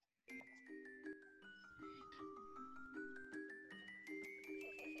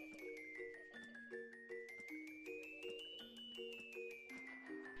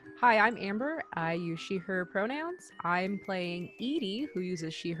Hi, I'm Amber. I use she, her pronouns. I'm playing Edie, who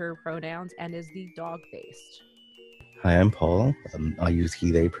uses she, her pronouns and is the dog based. Hi, I'm Paul. I use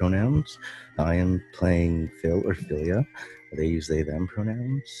he, they pronouns. I am playing Phil or Philia. They use they, them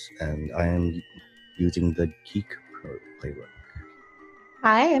pronouns. And I am using the Geek playbook.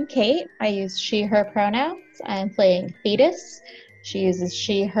 Hi, I'm Kate. I use she, her pronouns. I'm playing Thetis. She uses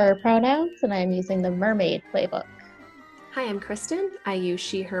she, her pronouns, and I'm using the Mermaid playbook. Hi, I'm Kristen. I use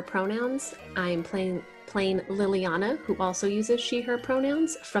she, her pronouns. I'm playing Liliana, who also uses she, her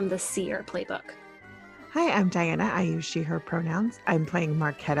pronouns from the Seer playbook. Hi, I'm Diana. I use she, her pronouns. I'm playing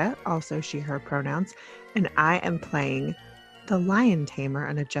Marquetta, also she, her pronouns. And I am playing the Lion Tamer,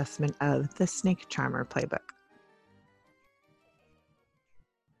 an adjustment of the Snake Charmer playbook.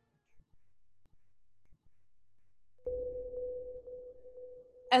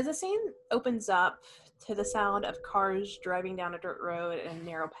 As the scene opens up to the sound of cars driving down a dirt road and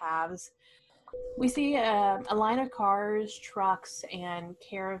narrow paths, we see a line of cars, trucks, and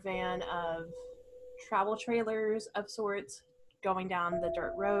caravan of travel trailers of sorts going down the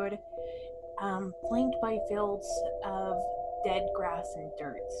dirt road, flanked by fields of dead grass and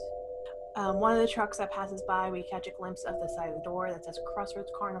dirt. One of the trucks that passes by, we catch a glimpse of the side of the door that says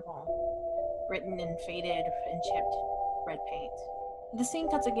Crossroads Carnival, written in faded and chipped red paint. The scene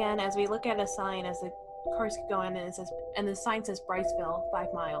cuts again as we look at a sign as the cars keep going, and the sign says Briceville, 5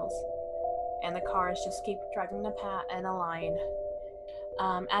 miles, and the cars just keep driving in a line.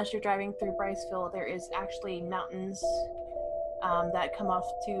 As you're driving through Briceville, there is actually mountains that come off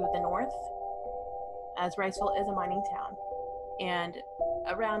to the north, as Briceville is a mining town, and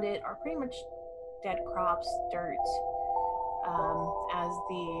around it are pretty much dead crops, dirt, as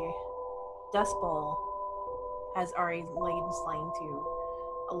the Dust Bowl has already laid slain to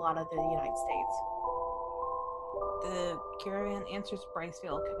a lot of the United States. The caravan answers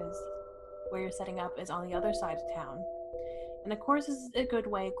Briceville because where you're setting up is on the other side of town. And of course, this is a good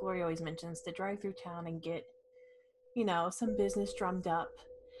way, Gloria always mentions, to drive through town and get, some business drummed up.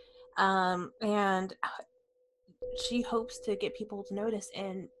 And she hopes to get people to notice,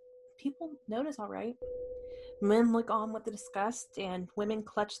 and people notice all right. Men look on with disgust, and women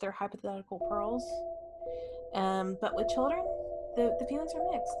clutch their hypothetical pearls. But with children, the feelings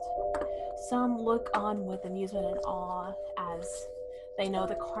are mixed. Some look on with amusement and awe as they know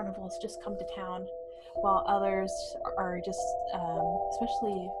the carnival's just come to town, while others are just,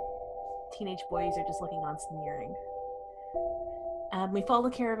 especially teenage boys, are just looking on sneering. We follow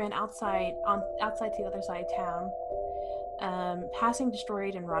the caravan outside to the other side of town, passing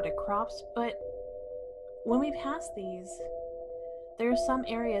destroyed and rotted crops. But when we pass these, there are some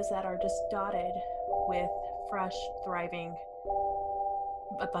areas that are just dotted with fresh, thriving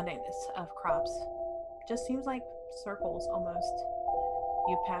abundance of crops. Just seems like circles almost.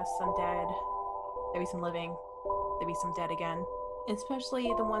 You pass some dead, there be some living, there be some dead again. Especially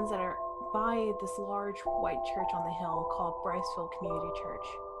the ones that are by this large white church on the hill called Briceville Community Church.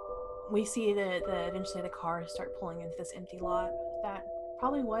 We see eventually the cars start pulling into this empty lot that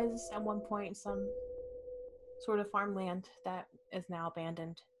probably was at one point some sort of farmland that is now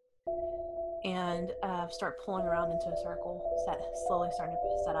abandoned, and start pulling around into a circle, slowly starting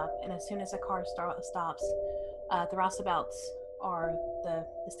to set up. And as soon as the car stops, the roustabouts are the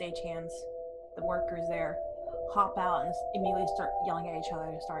stagehands, the workers there, hop out and immediately start yelling at each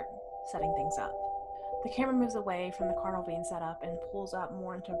other to start setting things up. The camera moves away from the carnival being set up and pulls up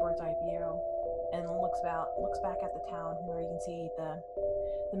more into a bird's eye view, and looks back at the town, where you can see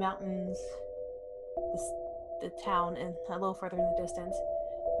the mountains, the town, and a little further in the distance.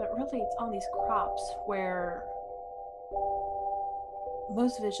 But really, it's on these crops where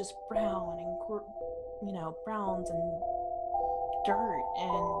most of it's just brown and browns and dirt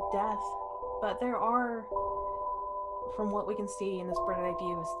and death. But there are, from what we can see in this bird's eye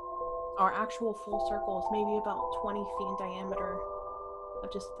view, are actual full circles, maybe about 20 feet in diameter,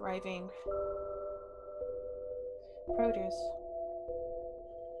 of just thriving produce.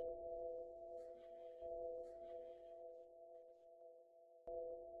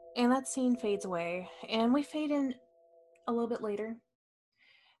 And that scene fades away, and we fade in a little bit later.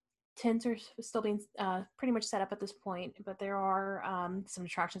 Tents are still being pretty much set up at this point, but there are some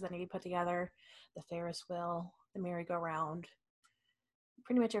attractions that need to be put together: the Ferris wheel, the merry-go-round,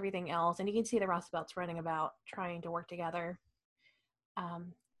 pretty much everything else. And you can see the roustabouts running about, trying to work together.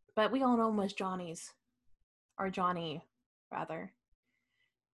 But we all know them as Johnny's, or Johnny, rather,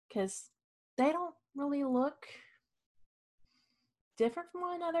 because they don't really look different from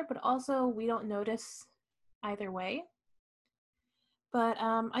one another, but also we don't notice either way. But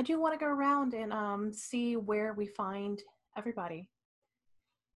I do want to go around and see where we find everybody.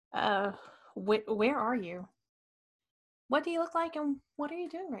 Uh, where are you? What do you look like, and what are you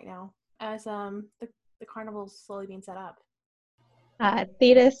doing right now? As the carnival's slowly being set up.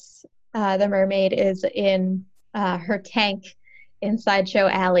 Thetis, the mermaid, is in her tank in Sideshow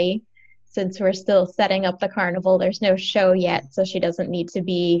Alley. Since we're still setting up the carnival, there's no show yet, so she doesn't need to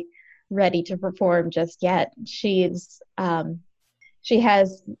be ready to perform just yet. She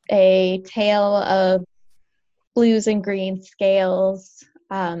has a tail of blues and green scales.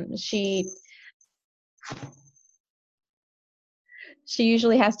 She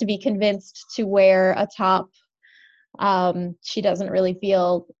usually has to be convinced to wear a top. She doesn't really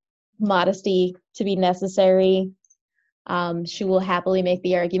feel modesty to be necessary. She will happily make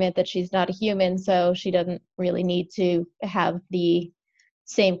the argument that she's not a human, so she doesn't really need to have the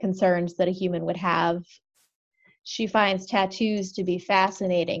same concerns that a human would have. She finds tattoos to be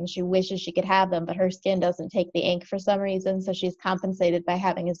fascinating. She wishes she could have them, but her skin doesn't take the ink for some reason, so she's compensated by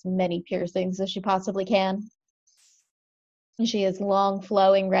having as many piercings as she possibly can. She has long,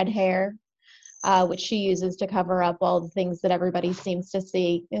 flowing red hair, which she uses to cover up all the things that everybody seems to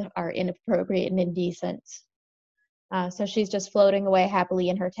see are inappropriate and indecent. So she's just floating away happily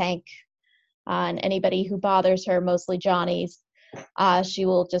in her tank. And anybody who bothers her, mostly Johnnies, she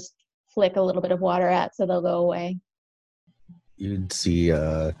will just flick a little bit of water at so they'll go away. You'd see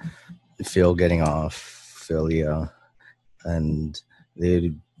Phil getting off, Philia, and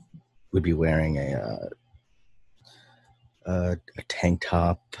they would be wearing a tank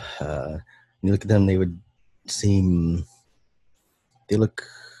top. You look at them, they look,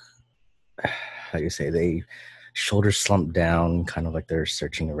 how do you say, they shoulders slumped down, kind of like they're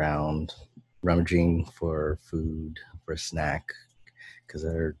searching around, rummaging for food, for a snack, because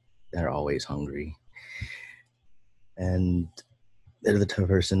they're always hungry. And they're the type of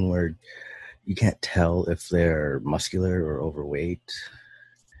person where you can't tell if they're muscular or overweight,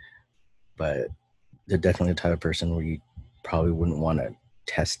 but they're definitely the type of person where you probably wouldn't want to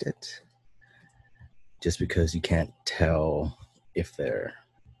test it, just because you can't tell if they're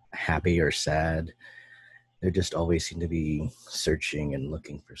happy or sad. They just always seem to be searching and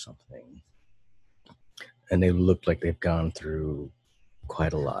looking for something. And they look like they've gone through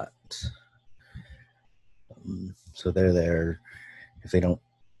quite a lot. So they're there. If they don't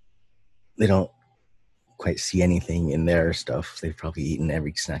quite see anything in their stuff, they've probably eaten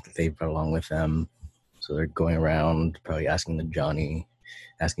every snack that they've brought along with them. So they're going around probably asking Johnny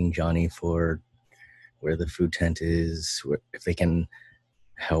for where the food tent is, if they can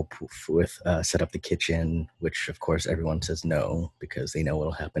help with set up the kitchen, which of course everyone says no, because they know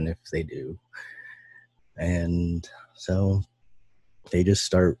what'll happen if they do. And so they just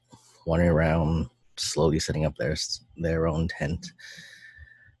start wandering around, slowly setting up their own tent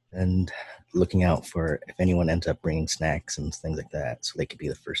and looking out for if anyone ends up bringing snacks and things like that, so they could be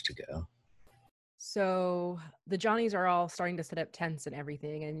the first to go. So the Johnnies are all starting to set up tents and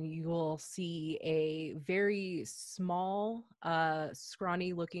everything, and you will see a very small,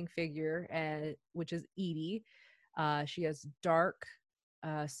 scrawny looking figure, which is Edie. She has dark,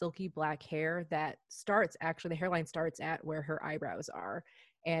 silky black hair that the hairline starts at where her eyebrows are,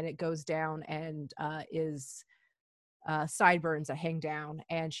 and it goes down and is sideburns that hang down.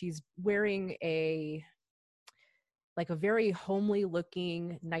 And she's wearing a very homely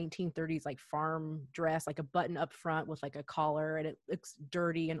looking 1930s like farm dress, like a button up front with like a collar, and it looks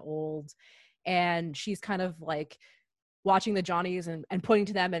dirty and old. And she's kind of like watching the Johnnies and pointing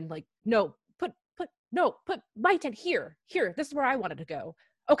to them and like, no, put my tent here, this is where I wanted to go.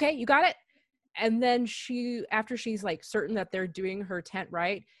 Okay, you got it. And then after she's like certain that they're doing her tent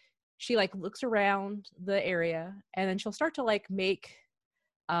right, she like looks around the area, and then she'll start to like make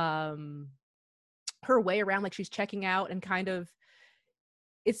her way around, like she's checking out, and kind of,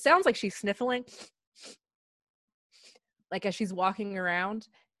 it sounds like she's sniffling like as she's walking around,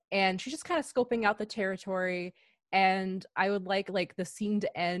 and she's just kind of scoping out the territory. And I would like the scene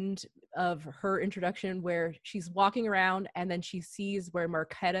to end of her introduction where she's walking around and then she sees where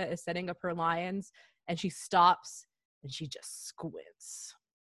Marquetta is setting up her lions, and she stops and she just squints.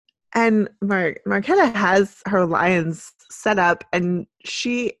 And Marquetta has her lions set up, and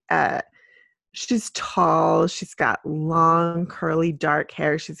she's tall. She's got long, curly, dark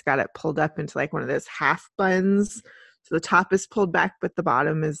hair. She's got it pulled up into like one of those half buns. So the top is pulled back, but the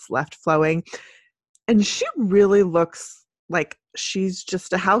bottom is left flowing. And she really looks like she's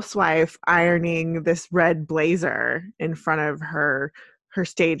just a housewife ironing this red blazer in front of her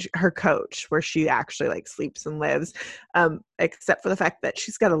coach, where she actually like sleeps and lives, except for the fact that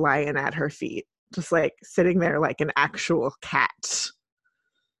she's got a lion at her feet, just like sitting there like an actual cat,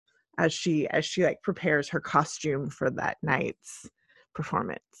 as she like prepares her costume for that night's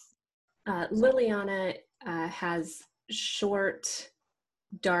performance? Liliana has short,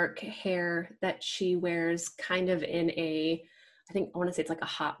 dark hair that she wears kind of in a, I want to say it's like a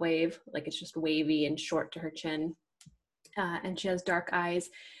hot wave, like it's just wavy and short to her chin. And she has dark eyes.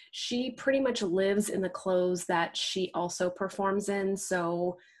 She pretty much lives in the clothes that she also performs in.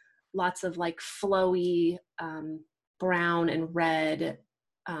 So lots of like flowy brown and red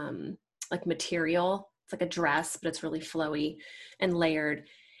like material. It's like a dress, but it's really flowy and layered.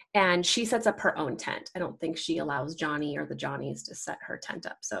 And she sets up her own tent. I don't think she allows Johnny or the Johnnies to set her tent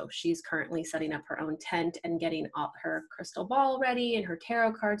up. So she's currently setting up her own tent and getting all her crystal ball ready and her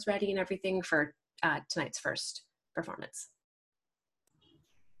tarot cards ready and everything for tonight's first performance.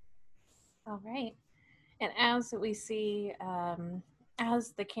 All right. And as we see,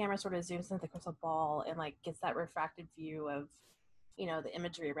 as the camera sort of zooms into the crystal ball and like gets that refracted view of, the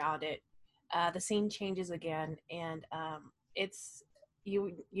imagery around it, the scene changes again, and it's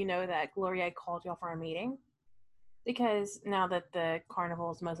you know that Gloria called y'all for a meeting because now that the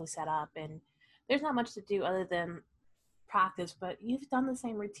carnival is mostly set up and there's not much to do other than practice, but you've done the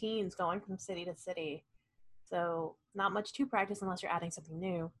same routines going from city to city, so not much to practice unless you're adding something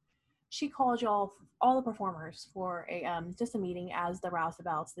new. She called y'all, all the performers, for a just a meeting as the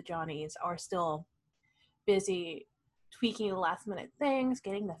roustabouts, the Johnnies, are still busy tweaking the last minute things,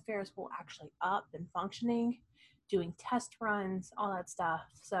 getting the Ferris wheel actually up and functioning, doing test runs, all that stuff.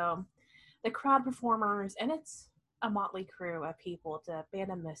 So the crowd performers, and it's a motley crew of people, the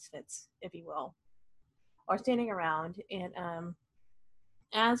band of misfits, if you will, are standing around. And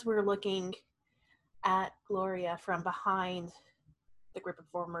as we're looking at Gloria from behind the group of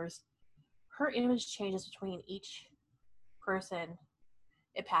performers, her image changes between each person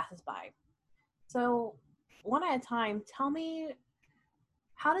it passes by. So one at a time, tell me,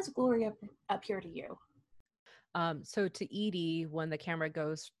 how does Gloria appear to you? So to Edie, when the camera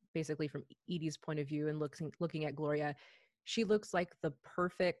goes basically from Edie's point of view and looking at Gloria, she looks like the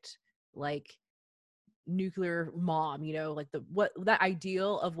perfect like nuclear mom, like that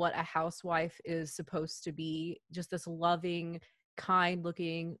ideal of what a housewife is supposed to be, just this loving, kind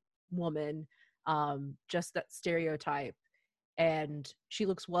looking woman, just that stereotype. And she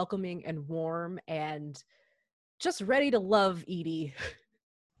looks welcoming and warm and just ready to love Edie.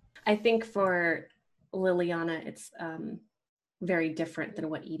 I think for Liliana, it's very different than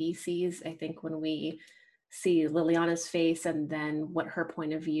what Edie sees. I think when we see Liliana's face and then what her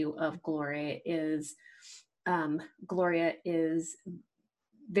point of view of Gloria is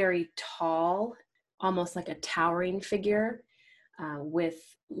very tall, almost like a towering figure, with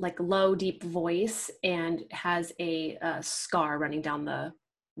like low, deep voice, and has a scar running down the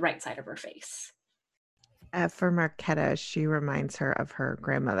right side of her face. For Marquetta, she reminds her of her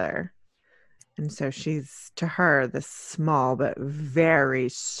grandmother. And so she's, to her, this small but very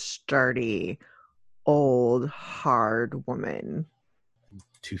sturdy, old, hard woman.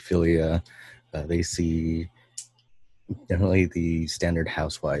 To Philia, they see definitely the standard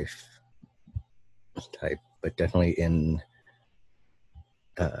housewife type, but definitely in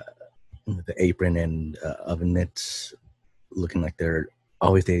the apron and oven mitts, looking like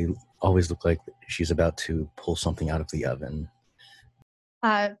they always look like she's about to pull something out of the oven.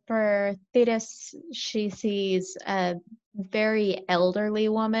 For Thetis, she sees a very elderly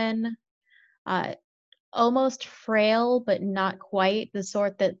woman, almost frail, but not quite, the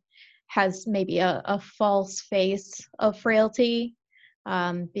sort that has maybe a false face of frailty,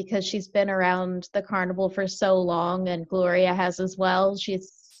 because she's been around the carnival for so long, and Gloria has as well.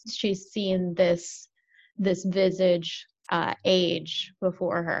 She's seen this visage age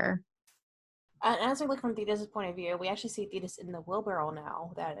before her. And as we look from Thetis' point of view, we actually see Thetis in the wheelbarrow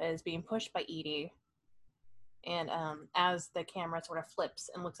now that is being pushed by Edie. And as the camera sort of flips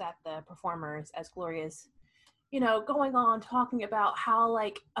and looks at the performers, as Gloria's, going on talking about how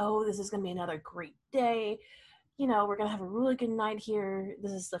like, oh, this is going to be another great day. We're going to have a really good night here.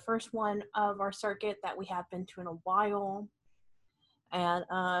 This is the first one of our circuit that we have been to in a while.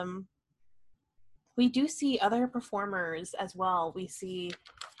 And we do see other performers as well. We see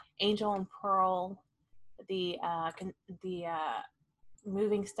Angel and Pearl, the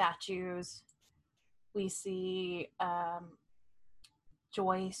moving statues. We see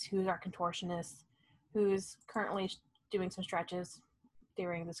Joyce, who's our contortionist, who's currently doing some stretches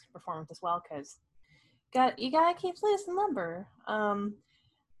during this performance as well, because you gotta keep losing lumber.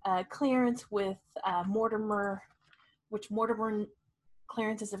 Clarence with Mortimer, which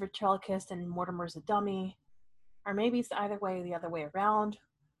Clarence is a ventriloquist and Mortimer's a dummy, or maybe it's either way or the other way around.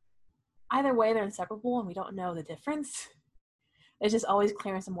 Either way, they're inseparable, and we don't know the difference. It's just always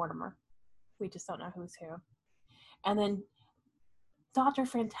Clarence and Mortimer. We just don't know who's who. And then Dr.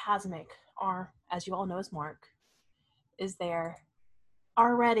 Phantasmic, or as you all know as Mark, is there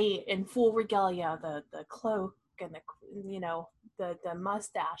already in full regalia, the cloak and the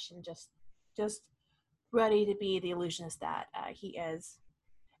mustache, and just ready to be the illusionist that he is,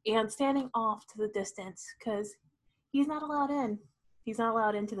 and standing off to the distance because he's not allowed in. He's not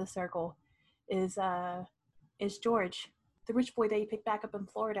allowed into the circle. Is George, the rich boy that you picked back up in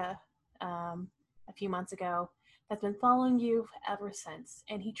Florida a few months ago, that's been following you ever since,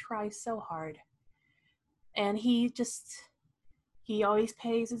 and he tries so hard, and he always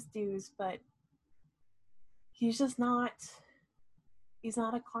pays his dues, but he's just not. He's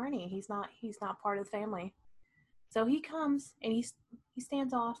not a carny. He's not part of the family. So he comes and he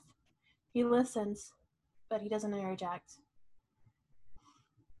stands off. He listens, but he doesn't interject.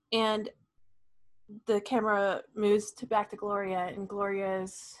 And the camera moves back to Gloria, and Gloria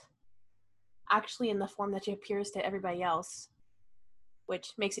is actually in the form that she appears to everybody else,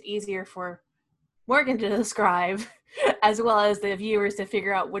 which makes it easier for Morgan to describe, as well as the viewers to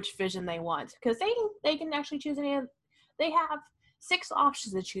figure out which vision they want, because they can actually choose any of. They have 6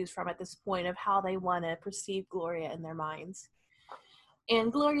 options to choose from at this point of how they want to perceive Gloria in their minds.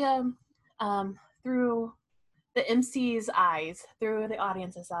 And Gloria, through the MC's eyes, through the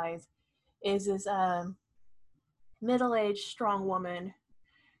audience's eyes, is this middle-aged, strong woman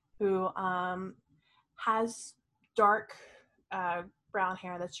who has dark brown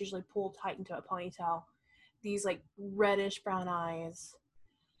hair that's usually pulled tight into a ponytail, these like reddish brown eyes,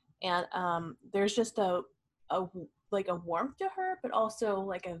 and there's just a warmth to her, but also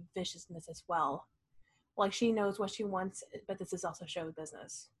like a viciousness as well. Like she knows what she wants, but this is also show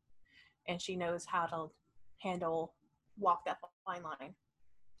business, and she knows how to walk that fine line.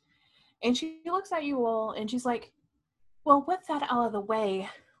 And she looks at you all, and she's like, "Well, with that out of the way,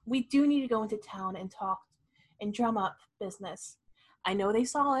 we do need to go into town and talk and drum up business. I know they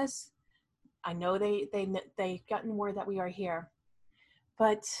saw us. I know they gotten word that we are here,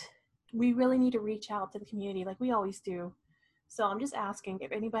 but we really need to reach out to the community like we always do. So I'm just asking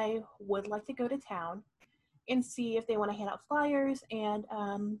if anybody would like to go to town and see if they want to hand out flyers and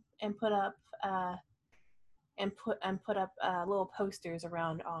put up little posters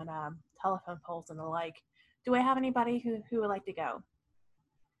around on telephone poles and the like. Do I have anybody who would like to go?"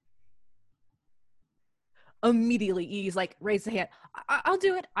 Immediately, Edie's like, raise the hand. I'll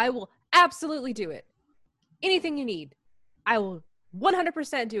do it. I will absolutely do it. Anything you need, I will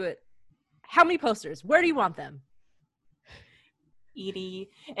 100% do it. How many posters? Where do you want them? Edie,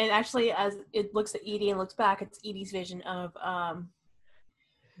 and actually, as it looks at Edie and looks back, it's Edie's vision of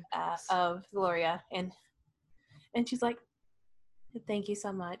Gloria, and she's like, "Thank you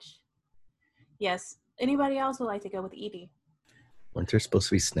so much. Yes, anybody else would like to go with Edie? Weren't there supposed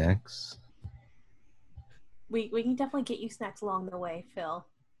to be snacks? We can definitely get you snacks along the way, Phil.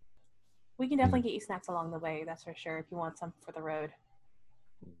 We can definitely get you snacks along the way, that's for sure, if you want some for the road."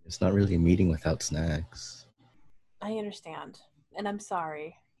 It's not really a meeting without snacks. I understand, and I'm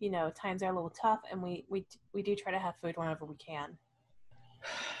sorry. Times are a little tough, and we do try to have food whenever we can.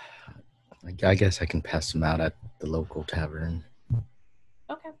 I guess I can pass them out at the local tavern.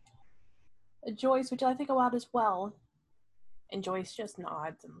 Okay. Joyce, would you like to go out as well? And Joyce just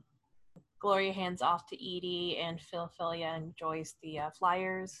nods. And Gloria hands off to Edie and Philia and Joyce the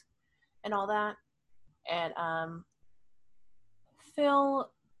flyers and all that. And Philia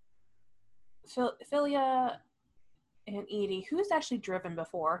and Edie, who's actually driven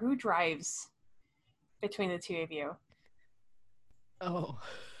before? Who drives between the two of you? Oh.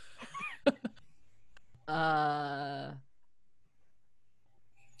 I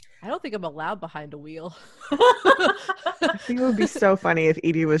don't think I'm allowed behind a wheel. I think it would be so funny if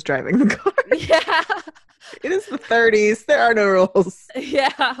Edie was driving the car. Yeah. It is the 30s. There are no rules.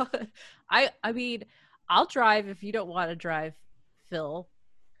 Yeah. I mean, I'll drive if you don't want to drive, Phil.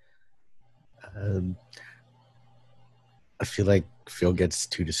 I feel like Phil gets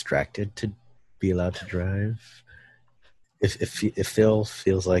too distracted to be allowed to drive. If Phil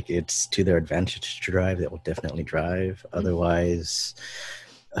feels like it's to their advantage to drive, they will definitely drive. Otherwise,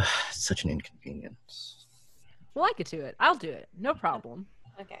 it's such an inconvenience. Well, I could do it. I'll do it. No problem.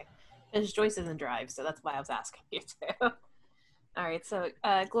 Okay. Because Joyce doesn't drive, so that's why I was asking you too. All right, so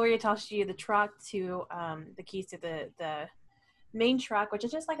Gloria tosses you the truck to the keys to the main truck, which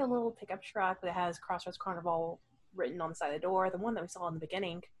is just like a little pickup truck that has Crossroads Carnival written on the side of the door, the one that we saw in the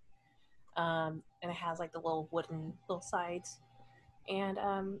beginning. And it has like the little wooden little sides. And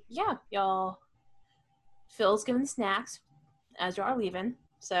yeah, y'all, Phil's giving snacks as y'all are leaving.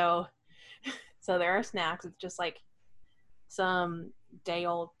 So there are snacks. It's just like some day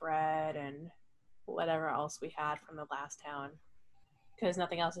old bread and whatever else we had from the last town. because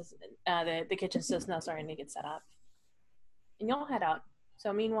nothing else is. The kitchen's just now starting to get set up, and you'll head out.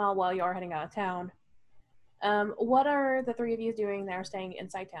 So meanwhile, while you are heading out of town, what are the three of you doing that are staying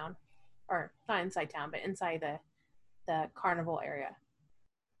inside town, or not inside town, but inside the carnival area?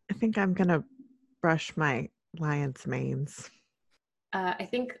 I think I'm gonna brush my lion's manes. I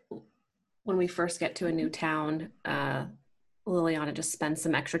think when we first get to a new town, Liliana just spends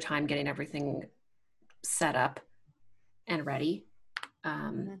some extra time getting everything set up and ready.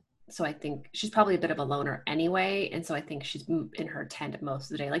 So I think she's probably a bit of a loner anyway, and so I think she's in her tent most of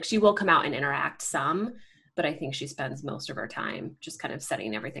the day. Like, she will come out and interact some, but I think she spends most of her time just kind of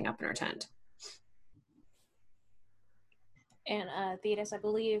setting everything up in her tent. And Thetis, I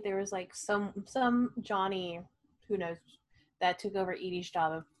believe there was like some Johnny, who knows, that took over Edie's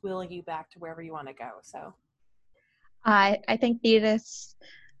job of wheeling you back to wherever you want to go. So I think Thetis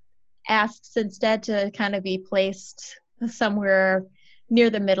asks instead to kind of be placed somewhere near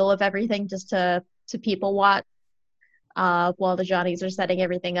the middle of everything, just to people watch while the Johnnies are setting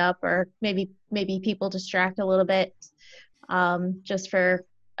everything up, or maybe people distract a little bit, just for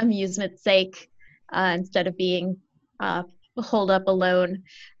amusement's sake, instead of being holed up alone.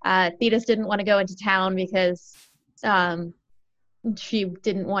 Thetis didn't want to go into town because she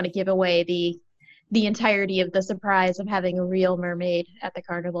didn't want to give away the entirety of the surprise of having a real mermaid at the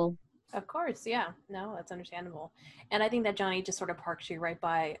carnival. of course, yeah, no, that's understandable. And I think that Johnny just sort of parks you right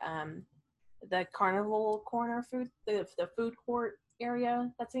by the carnival corner the food court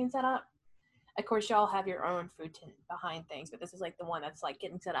area that's being set up. Of course, y'all have your own food tent behind things, but this is like the one that's like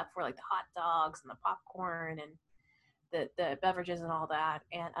getting set up for like the hot dogs and the popcorn and the beverages and all that.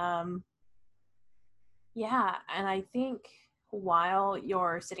 And yeah, and I think while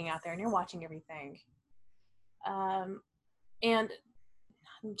you're sitting out there and you're watching everything, and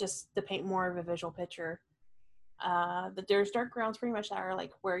just to paint more of a visual picture, there's dark grounds pretty much that are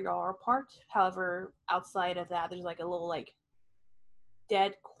like where y'all are parked. However, outside of that, there's like a little like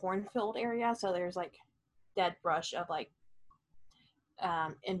dead cornfield area. So there's like dead brush of like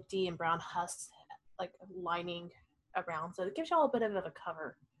empty and brown husks like lining around. So it gives y'all a bit of a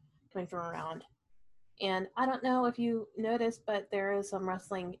cover coming from around. And I don't know if you noticed, but there is some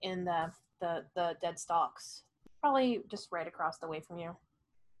rustling in the dead stalks, probably just right across the way from you.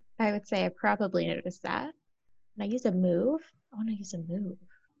 I would say I probably noticed that. Can I use a move? I want to use a move.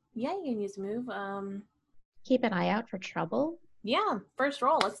 Yeah, you can use a move. Keep an eye out for trouble. Yeah, first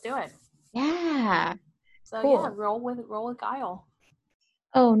roll. Let's do it. Yeah. So Cool. yeah, roll with guile.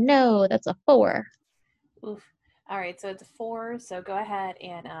 Oh no, that's a 4. Oof. All right, so it's a 4. So go ahead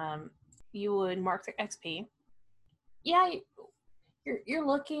and you would mark the XP. Yeah, you're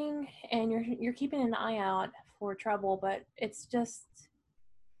looking and you're keeping an eye out for trouble, but it's just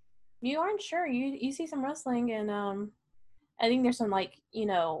you aren't sure. You see some rustling, and I think there's some like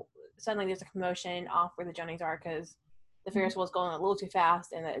suddenly there's a commotion off where the Johnnies are because the Ferris wheel's going a little too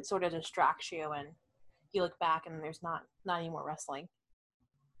fast, and it sort of distracts you, and you look back and there's not any more wrestling.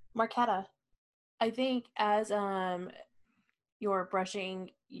 Marquetta, I think as you're brushing,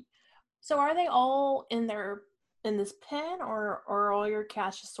 so are they all in this pen, or are all your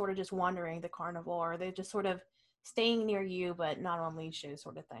cats just sort of just wandering the carnival, or are they just sort of staying near you but not on leashes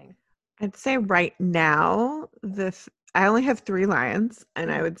sort of thing? I'd say right now, I only have 3 lions,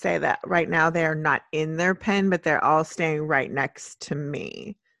 and I would say that right now they are not in their pen, but they're all staying right next to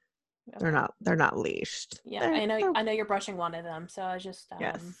me. Okay. They're not leashed. Yeah, I know you're brushing one of them, so I just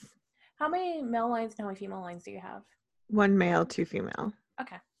yes. How many male lions and how many female lions do you have? 1 male, 2 female.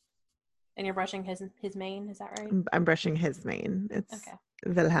 Okay. And you're brushing his mane, is that right? I'm brushing his mane. It's okay.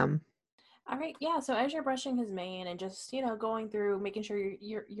 Wilhelm. All right, yeah. So as you're brushing his mane and just going through, making sure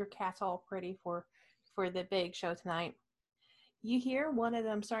your cat's all pretty for the big show tonight, you hear one of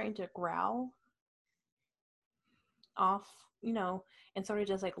them starting to growl off, and sort of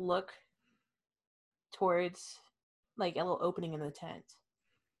just like look towards like a little opening in the tent.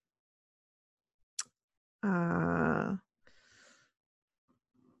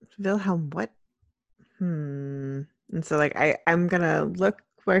 Wilhelm, what? And so like I'm gonna look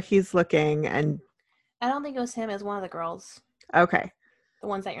where he's looking, and I don't think it was him. It was one of the girls. Okay. The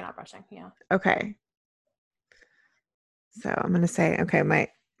ones that you're not brushing, yeah. Okay. So I'm gonna say, okay,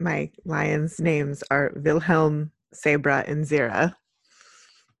 my lions' names are Wilhelm, Sabra, and Zira.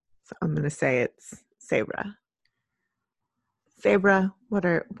 So I'm gonna say it's Sabra. Sabra, what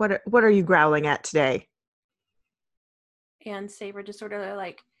are you growling at today? And Sabra just sort of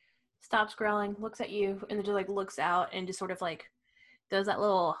like stops growling, looks at you, and then just like looks out and just sort of like does that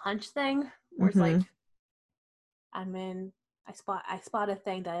little hunch thing where it's like, I spot a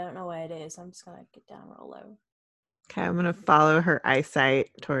thing that I don't know what it is. I'm just gonna get down real low. Okay, I'm gonna follow her eyesight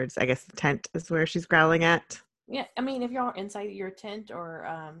towards, I guess, the tent is where she's growling at. Yeah, I mean, if y'all are inside your tent, or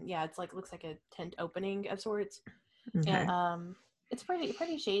yeah, it's like looks like a tent opening of sorts, Okay. and it's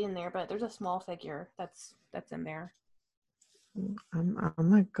pretty shady in there, but there's a small figure that's in there. I'm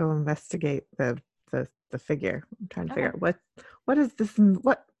gonna go investigate the figure. I'm trying to figure Okay. out what is this?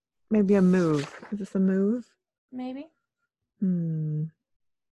 What maybe a move? Is this a move? Maybe.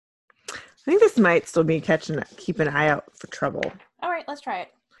 I think this might still be keep an eye out for trouble. All right, let's try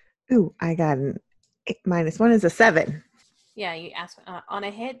it. Ooh, I got an 8 - 1 is a 7. Yeah, you ask on a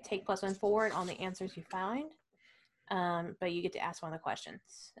hit, take +1 forward on the answers you find, but you get to ask one of the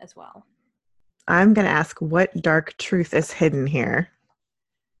questions as well. I'm gonna ask what dark truth is hidden here.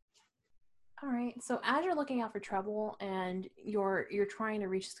 All right. So as you're looking out for trouble and you're trying to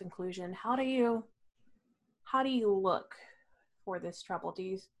reach this conclusion, how do you look for this trouble?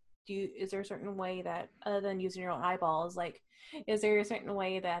 Is there a certain way that, other than using your own eyeballs, like, is there a certain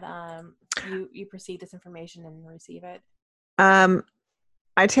way that you perceive this information and receive it?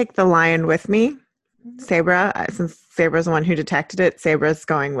 I take the lion with me. Sabra, since Sabra's the one who detected it, Sabra's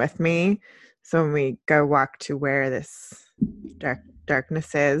going with me. So when we go walk to where this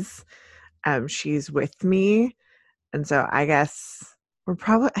darkness is, she's with me. And so I guess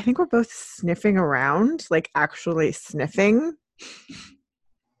I think we're both sniffing around, like actually sniffing.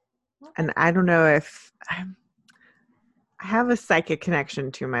 Okay. And I don't know if I have a psychic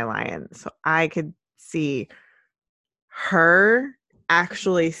connection to my lion. So I could see her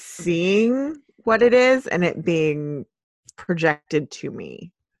actually seeing what it is and it being projected to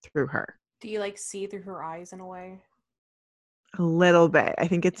me through her. Do you like see through her eyes in a way? A little bit. I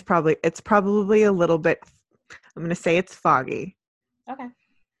think it's probably a little bit, I'm going to say it's foggy. Okay.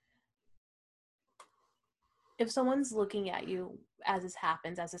 If someone's looking at you as this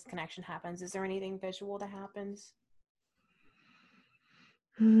connection happens, is there anything visual that happens?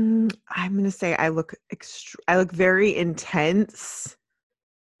 I'm going to say I look very intense.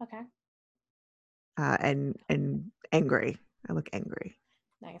 Okay. And angry. I look angry.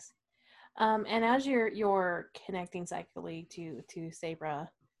 Nice. And as you're connecting psychically to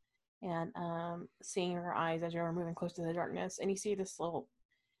Sabra and seeing her eyes as you're moving close to the darkness, and you see this little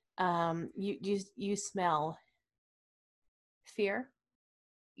you smell fear,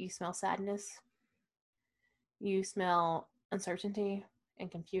 you smell sadness, you smell uncertainty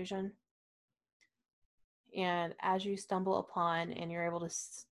and confusion. And as you stumble upon and you're able to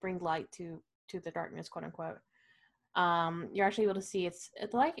bring light to the darkness, quote unquote, you're actually able to see it's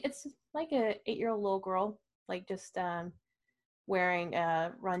like a 8-year-old little girl, like just wearing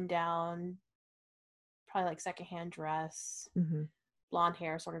a rundown, probably like secondhand dress, blonde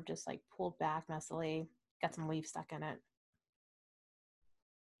hair, sort of just like pulled back messily, got some leaves stuck in it.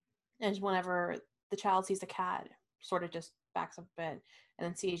 And whenever the child sees the cat, sort of just backs up a bit, and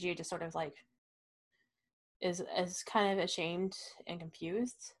then sees you, just sort of like is kind of ashamed and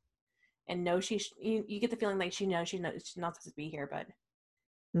confused, and knows you get the feeling like she knows she's not supposed to be here, but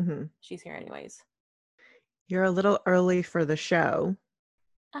she's here anyways. You're a little early for the show.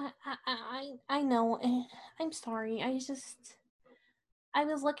 I know. I'm sorry. I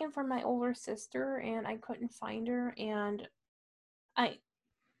was looking for my older sister and I couldn't find her, and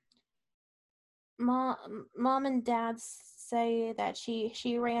mom and dad say that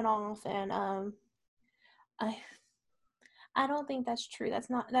she ran off, and I don't think that's true. That's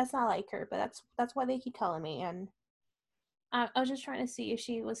not like her, but that's why they keep telling me. And I was just trying to see if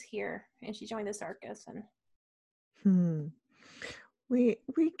she was here and she joined the circus. And we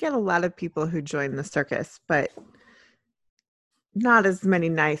get a lot of people who join the circus, but not as many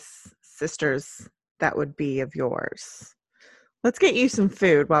nice sisters that would be of yours. Let's get you some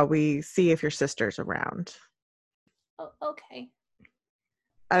food while we see if your sister's around. Oh, okay.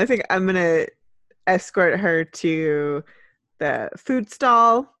 I think I'm gonna escort her to the food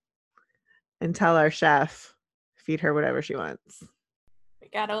stall and tell our chef, feed her whatever she wants. We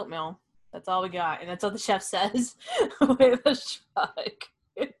got oatmeal. That's all we got, and that's what the chef says with a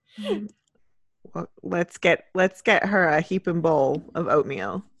shrug. Well, let's get her a heaping bowl of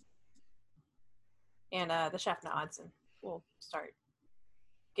oatmeal. And the chef nods, and we'll start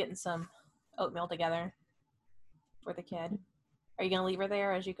getting some oatmeal together for the kid. Are you gonna leave her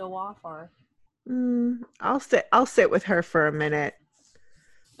there as you go off, or? I'll sit with her for a minute.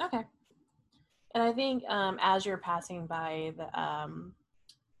 Okay. And I think as you're passing by the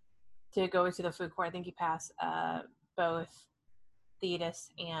to go to the food court, I think you pass both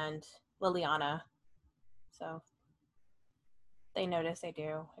Thetis and Liliana. So they notice, they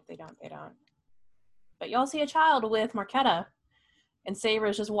do. If they don't, they don't. But y'all see a child with Marquetta, and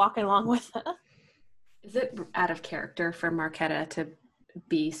Sabra's just walking along with her. Is it out of character for Marquetta to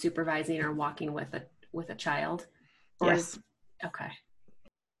be supervising or walking with a child? Or Yes. okay.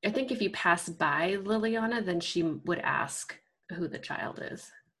 I think if you pass by Liliana, then she would ask who the child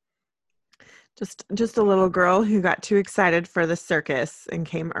is. Just a little girl who got too excited for the circus and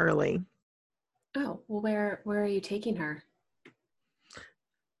came early. Oh, well, where are you taking her?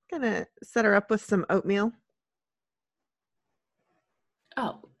 Gonna set her up with some oatmeal.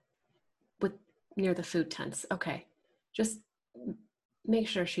 Oh, with near the food tents. Okay. Just make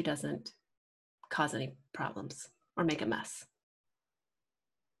sure she doesn't cause any problems or make a mess.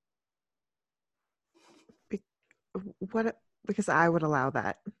 What? Because I would allow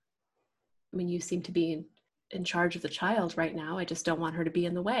that. I mean, you seem to be in charge of the child right now. I just don't want her to be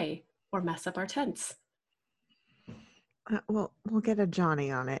in the way or mess up our tents. Well, we'll get a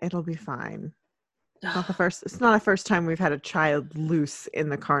Johnny on it. It'll be fine. Ugh, It's not the first time we've had a child loose in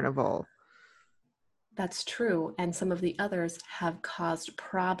the carnival. that's true. And some of the others have caused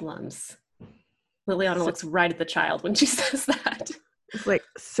problems. Liliana looks right at the child when she says that. It's like,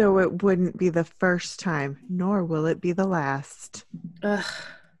 so it wouldn't be the first time, nor will it be the last. Ugh.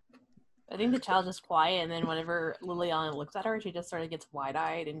 I think the child's just quiet, and then whenever Liliana looks at her, she just sort of gets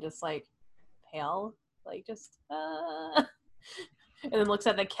wide-eyed and just like pale, like just and then looks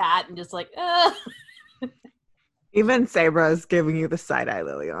at the cat and just like Even Sabra's giving you the side eye,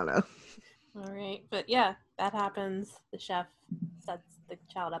 Liliana. All right, but yeah, that happens. The chef sets the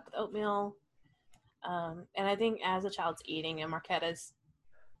child up with oatmeal, and I think as the child's eating, and Marquetta's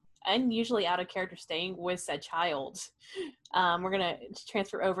unusually out of character staying with said child, we're gonna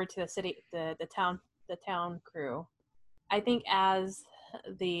transfer over to the town crew. I think as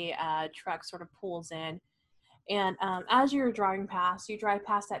the truck sort of pulls in, and as you're driving past, you drive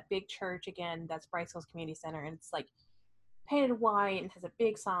past that big church again. That's Bryce Hills Community Center, and it's like painted white and has a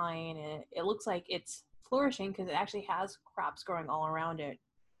big sign, and it looks like it's flourishing because it actually has crops growing all around it.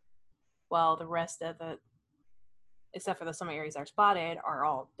 While the rest of the, except for some areas that are spotted, are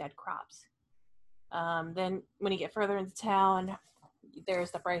all dead crops. Then when you get further into town,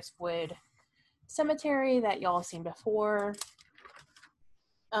 there's the Brycewood Cemetery that y'all seen before.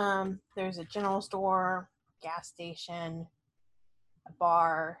 There's a general store, gas station, a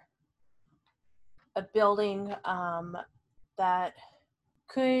bar, a building that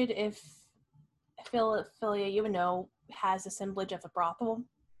could, if Philia, you would know, has assemblage of a brothel.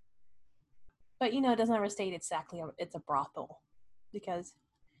 But, it doesn't ever state exactly it's a brothel because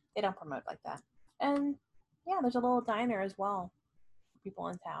they don't promote like that. And, yeah, there's a little diner as well for people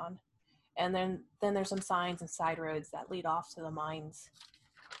in town. And then there's some signs and side roads that lead off to the mines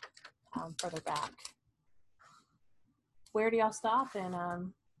further back. Where do y'all stop? And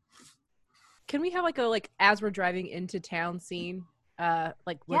Can we have as we're driving into town scene?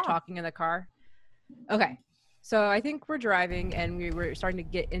 We're talking in the car? Okay. So I think we're driving and we were starting to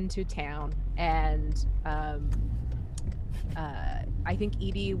get into town, and I think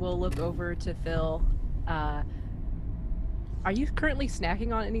Edie will look over to Phil. Are you currently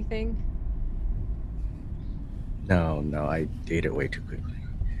snacking on anything? No, I ate it way too quickly.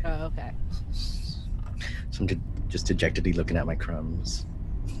 Oh, okay. So I'm just dejectedly looking at my crumbs.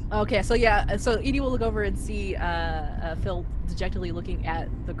 Okay, so yeah, so Edie will look over and see Phil dejectedly looking at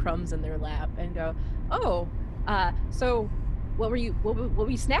the crumbs in their lap and go, "Oh, so what were you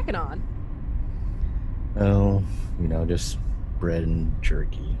snacking on?" Oh, just bread and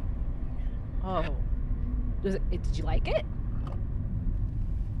jerky. Oh, did you like it?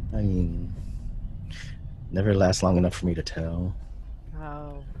 I mean, never lasts long enough for me to tell.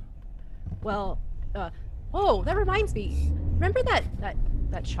 Oh, well, oh, that reminds me. Remember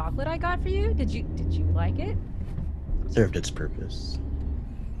that chocolate I got for you? Did you like it? Served its purpose.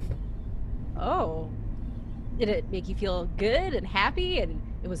 Oh, did it make you feel good and happy and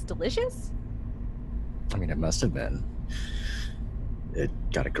it was delicious? I mean, it must have been. It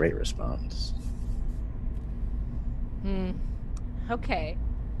got a great response. Okay.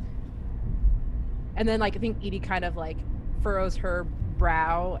 And then I think Edie kind of furrows her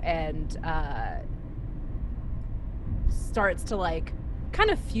brow and starts to kind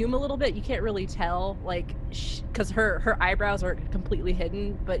of fume a little bit. You can't really tell because her eyebrows are completely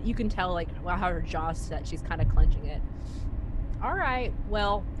hidden, but you can tell how her jaw's set. She's kind of clenching it. All right,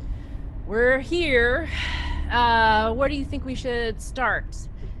 well, we're here. Where do you think we should start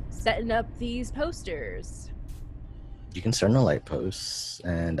setting up these posters? You can start in the light posts,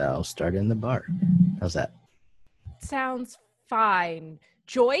 and I'll start in the bar. How's that? Sounds fine.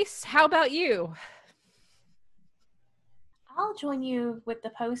 Joyce, how about you? I'll join you with the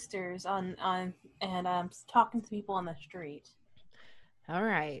posters on and talking to people on the street. All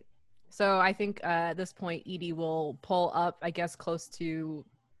right. So I think at this point, Edie will pull up, I guess, close to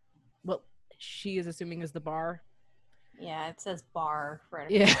what she is assuming is the bar. Yeah, it says bar for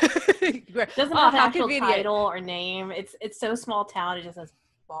it. Yeah. It doesn't have an actual title or name. It's so small town. It just says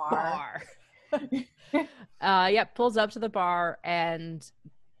bar. Pulls up to the bar and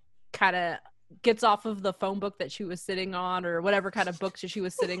kind of gets off of the phone book that she was sitting on, or whatever kind of book she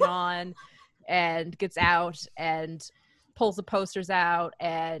was sitting on, and gets out and pulls the posters out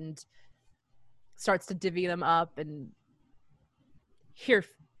and starts to divvy them up. And here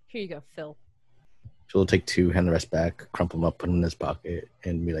you go, Phil. She'll take 2, hand the rest back, crumple them up, put them in his pocket,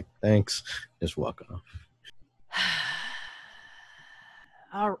 and be like, thanks. Just walk off.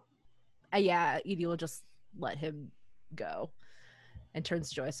 Edie will just let him go and turns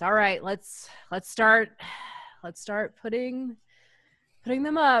to Joyce. All right, let's start putting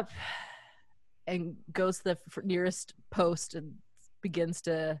them up, and goes to the nearest post and begins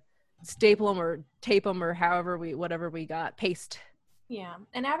to staple them or tape them or whatever we got, paste. Yeah,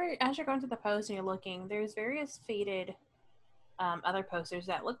 and as you're going to the post and you're looking, there's various faded other posters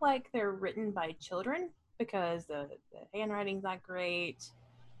that look like they're written by children because the handwriting's not great.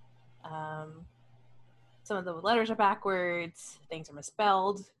 Some of the letters are backwards, things are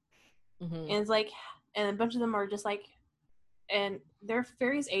misspelled, and it's like, and a bunch of them are just like, and they're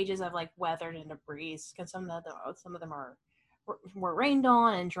various ages of like weathered and debris because some of them were rained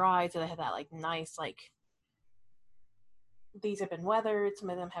on and dried, so they have that like nice like. These have been weathered, some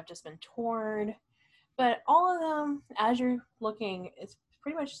of them have just been torn, but all of them, as you're looking, it's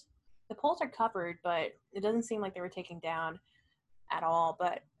pretty much, the poles are covered, but it doesn't seem like they were taken down at all,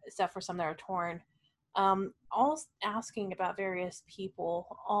 but except for some that are torn. All asking about various people,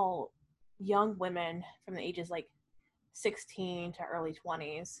 all young women from the ages like 16 to early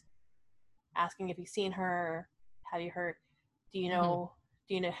 20s, asking if you've seen her, have you heard,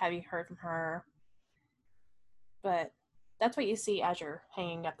 have you heard from her? But that's what you see as you're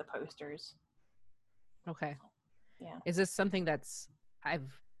hanging up the posters. Okay. Yeah. Is this something that's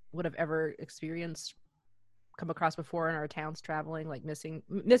would have ever come across before in our towns traveling, like missing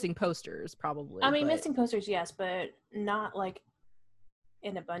posters, probably? Missing posters, yes, but not like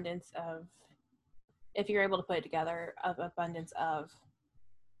in abundance of, if you're able to put it together, of abundance of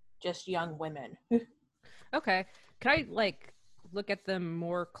just young women. Okay. Can I like look at them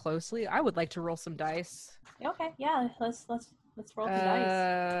more closely? I would like to roll some dice. Okay, yeah, let's roll some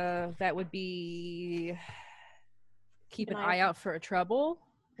dice. That would be keep an eye out for a trouble.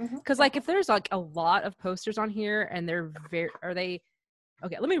 Because like if there's like a lot of posters on here and okay,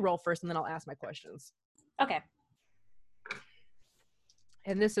 let me roll first and then I'll ask my questions. Okay.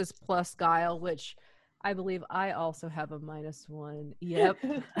 And this is plus guile, which I believe I also have a -1. Yep.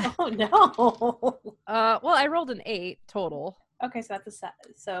 Oh no. Well, I rolled an 8 total. Okay, so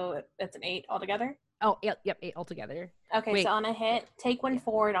that's an 8 altogether? Oh, yep, 8 altogether. Okay, Wait. so on a hit, take one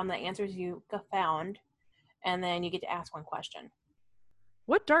forward on the answers you found, and then you get to ask one question.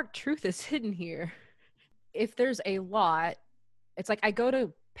 What dark truth is hidden here? If there's a lot, it's like I go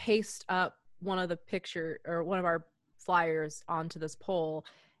to paste up one of our flyers onto this pole,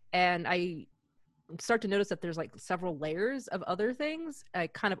 and I start to notice that there's like several layers of other things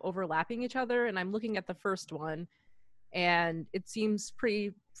kind of overlapping each other, and I'm looking at the first one and it seems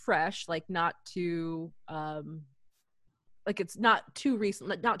pretty fresh, like not too like it's not too recent,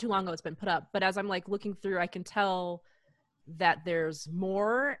 like not too long ago it's been put up, but as I'm like looking through, I can tell that there's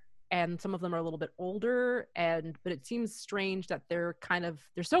more, and some of them are a little bit older, but it seems strange that there's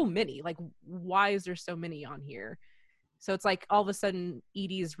so many. Like, why is there so many on here? So it's like all of a sudden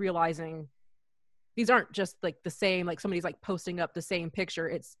Edie's realizing these aren't just like the same, like somebody's like posting up the same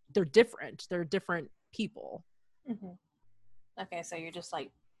picture. They're different people. Mm-hmm. Okay, so you're just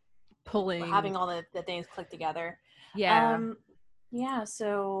like having all the things click together. Yeah. Yeah,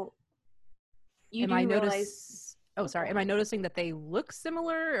 so am I noticing that they look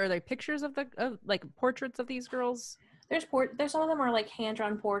similar? Are there pictures of like portraits of these girls? There's some of them are like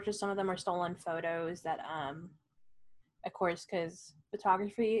hand-drawn portraits, some of them are stolen photos that of course, because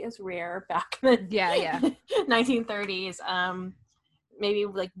photography is rare back in the 1930s. Maybe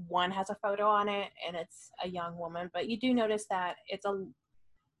like one has a photo on it and it's a young woman, but you do notice that it's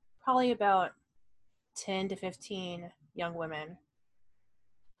probably about 10 to 15 young women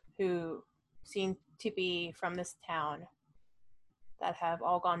who seem to be from this town that have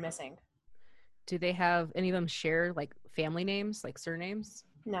all gone missing. Do they have any of them share like family names, like surnames?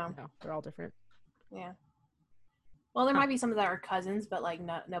 No, they're all different. Yeah. Well, there might be some that are cousins, but like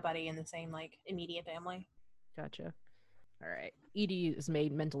nobody in the same like immediate family. Gotcha. All right. Edie has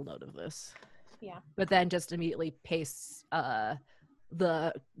made mental note of this. Yeah. But then just immediately pastes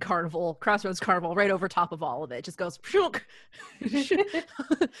the carnival, Crossroads Carnival, right over top of all of it. Just goes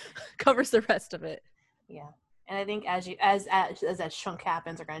covers the rest of it. Yeah, and I think as that chunk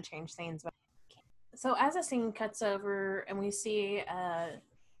happens, they're going to change scenes. So as the scene cuts over, and we see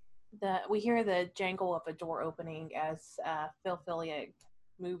we hear the jangle of a door opening as Philia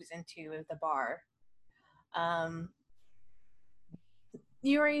moves into the bar.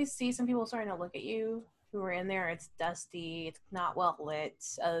 You already see some people starting to look at you who are in there. It's dusty. It's not well lit,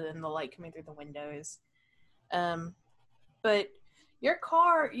 other than the light coming through the windows. But your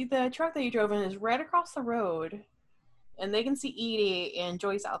car, the truck that you drove in, is right across the road, and they can see Edie and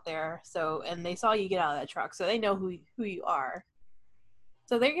Joyce out there. So, and they saw you get out of that truck, so they know who you are.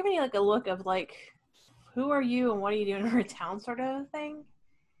 So they're giving you like a look of like, who are you and what are you doing in our town, sort of thing.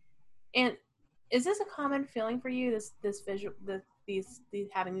 And is this a common feeling for you? This visual, these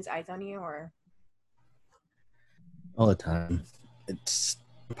having these eyes on you, or all the time? It's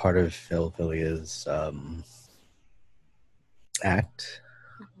part of Philia's act.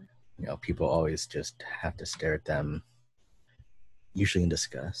 You know, people always just have to stare at them, usually in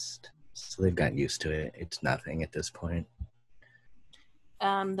disgust. So they've gotten used to it. It's nothing at this point.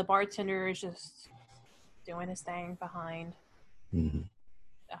 The bartender is just doing his thing behind,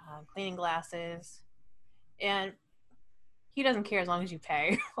 cleaning glasses, and he doesn't care as long as you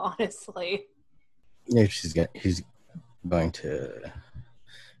pay, honestly. Yeah, he's going to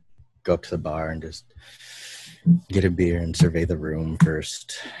go up to the bar and just get a beer and survey the room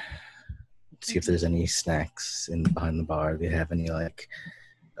first. See if there's any snacks behind the bar. They have any like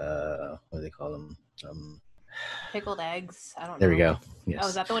what do they call them? Pickled eggs. I don't know. There we go. Yes. Oh,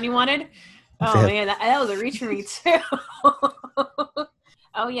 is that the one you wanted? Oh man, that was a reach for me too.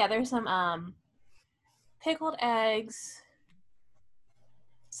 Oh yeah, there's some pickled eggs,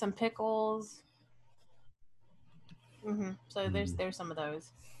 some pickles. So there's some of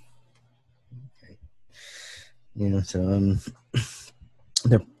those. Okay. Yeah, so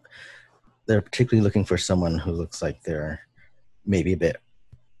they're particularly looking for someone who looks like they're maybe a bit,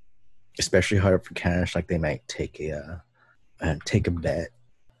 especially hard for cash. Like they might take a bet.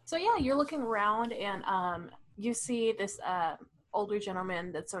 So yeah, you're looking around and you see this older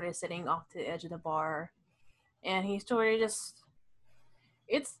gentleman that's sort of sitting off the edge of the bar, and he's sort of just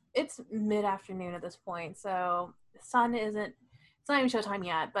it's mid-afternoon at this point, so the sun isn't, it's not even showtime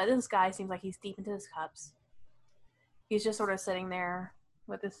yet, but this guy seems like he's deep into his cups. He's just sort of sitting there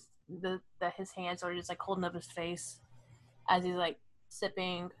with his hands sort of just like holding up his face as he's like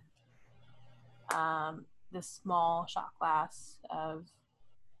sipping this small shot glass of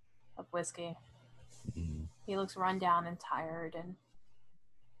whiskey. He looks run down and tired and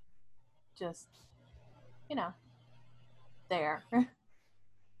just, there.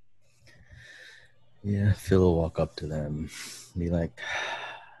 Yeah, Phil will walk up to them and be like,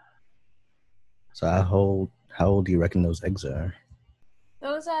 so how old do you reckon those eggs are?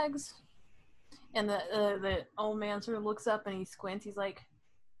 Those eggs? And the old man sort of looks up and he squints. He's like,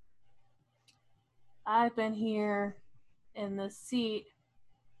 I've been here in this seat,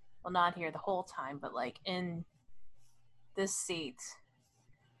 well, not here the whole time, but like in this seat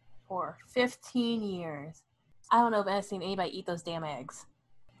for 15 years. I don't know if I've seen anybody eat those damn eggs.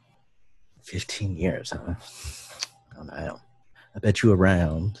 15 years, huh? I don't. I bet you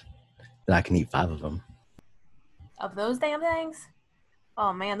around that I can eat 5 of them. Of those damn things?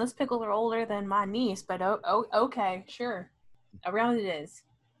 Oh man, those pickles are older than my niece, but okay, sure. Around it is.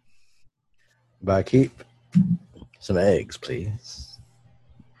 Barkeep, some eggs, please.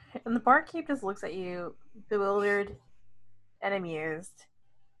 And the barkeep just looks at you, bewildered and amused,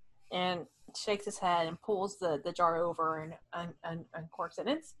 and shakes his head and pulls the jar over and uncorks it.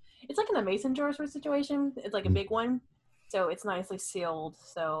 And it's like in a mason jar sort of situation. It's like a big one, so it's nicely sealed,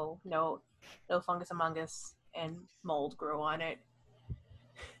 so no fungus among us and mold grow on it.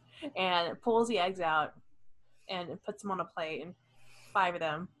 And pulls the eggs out and puts them on a plate, and 5 of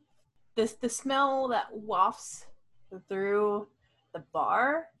them. The smell that wafts through the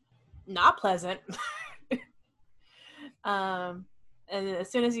bar, not pleasant. And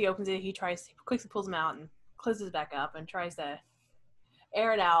as soon as he opens it, he quickly pulls them out and closes it back up and tries to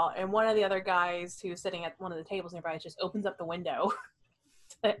air it out. And one of the other guys who's sitting at one of the tables nearby just opens up the window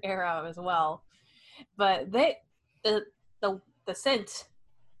to air out as well. But the scent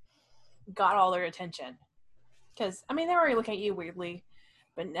got all their attention, because they were already looking at you weirdly,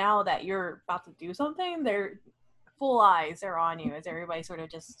 but now that you're about to do something, they're full eyes, they're on you, as everybody's sort of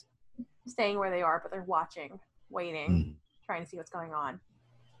just staying where they are, but they're watching, waiting, trying to see what's going on.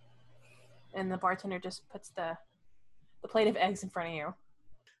 And the bartender just puts the plate of eggs in front of you.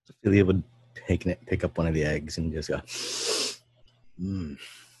 Ophelia would pick up one of the eggs and just go, Mm.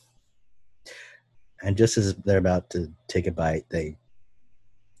 And just as they're about to take a bite, they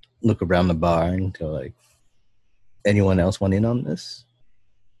look around the bar and go like, anyone else want in on this?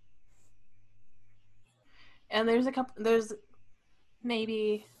 And there's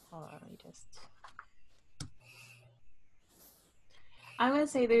maybe, hold on, let me just, I'm going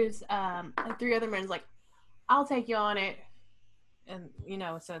to say there's like 3 other men like, I'll take you on it. And,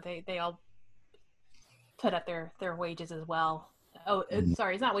 so they all put up their wages as well. Oh,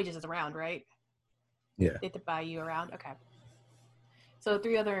 sorry, it's not wages, it's around, right? Yeah. They have to buy you around. Okay. So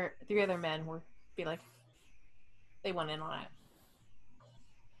three other men were be like, they went in on it.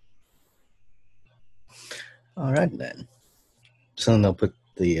 All right then. So then they'll put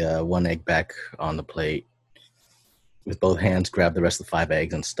the 1 egg back on the plate. With both hands, grab the rest of the 5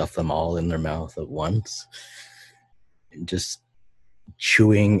 eggs and stuff them all in their mouth at once. And just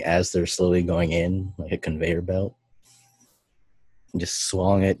chewing as they're slowly going in, like a conveyor belt. And just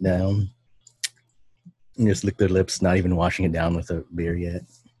swallowing it down. And just lick their lips, not even washing it down with a beer yet.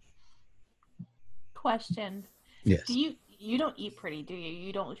 Question. Yes. Do you don't eat pretty, do you?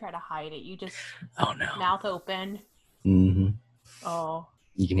 You don't try to hide it. You just no. Mouth open. Mm-hmm. Oh.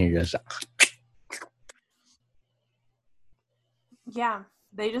 You can hear yourself. Yeah.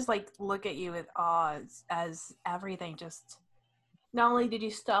 They just like look at you with awe as everything just, not only did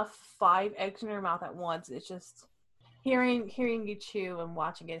you stuff 5 eggs in your mouth at once, it's just hearing you chew and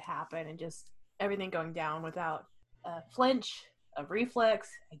watching it happen and just everything going down without a flinch, a reflex,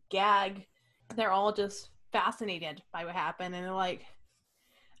 a gag. They're all just fascinated by what happened, and they're like,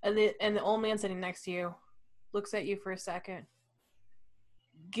 and the old man sitting next to you looks at you for a second,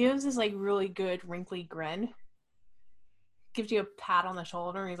 gives this like really good wrinkly grin, gives you a pat on the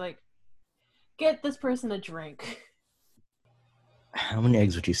shoulder, and he's like, get this person a drink. How many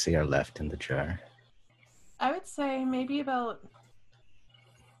eggs would you say are left in the jar? I would say maybe about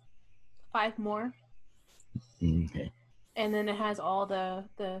 5 more. Okay. And then it has all the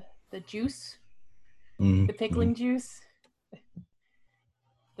juice, Mm-hmm. the pickling juice,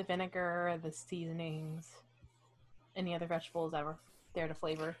 the vinegar, the seasonings, any other vegetables that were there to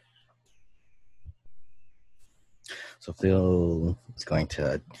flavor. So Phil is going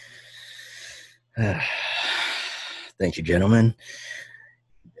to thank you, gentlemen.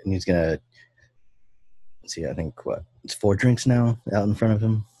 And he's going to see, I think, it's 4 drinks now out in front of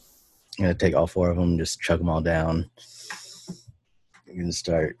him. I'm going to take all 4 of them, just chug them all down. I'm going to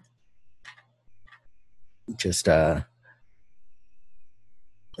start just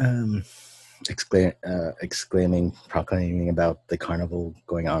proclaiming about the carnival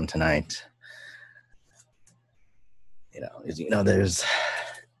going on tonight. There's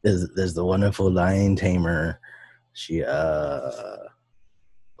the wonderful lion tamer. She was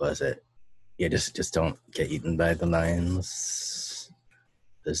it? Yeah, just don't get eaten by the lions.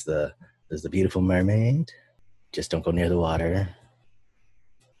 There's the beautiful mermaid. Just don't go near the water.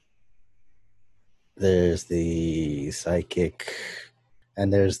 There's the psychic,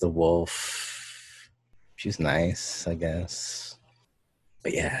 and there's the wolf. She's nice, I guess.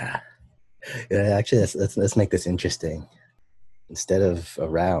 But yeah, actually, let's make this interesting. Instead of a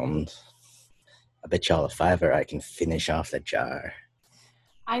round, I bet y'all a $5 I can finish off the jar.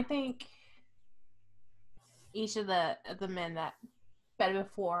 I think each of the men that bet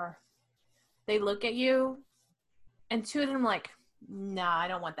before, they look at you, and 2 of them like, nah, I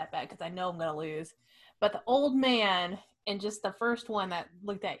don't want that bet because I know I'm going to lose. But the old man and just the first one that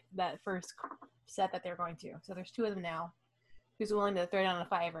looked at that first set that they're going to. So there's 2 of them now who's willing to throw down a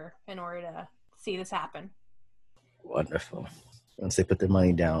 $5 in order to see this happen. Wonderful. Once they put their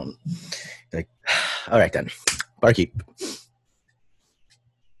money down, like, all right then, barkeep.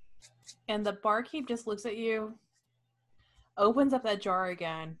 And the barkeep just looks at you, opens up that jar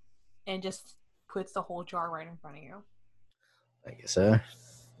again, and just puts the whole jar right in front of you. Thank you, sir.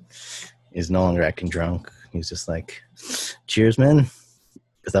 He's no longer acting drunk. He's just like, cheers, man.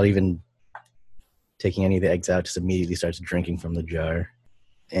 Without even taking any of the eggs out, just immediately starts drinking from the jar.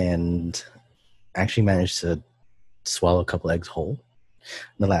 And actually managed to swallow a couple eggs whole.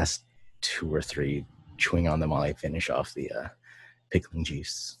 The last 2 or 3, chewing on them while I finish off the pickling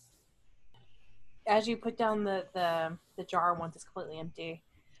juice. As you put down the jar once it's completely empty,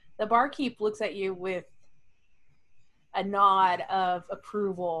 the barkeep looks at you with a nod of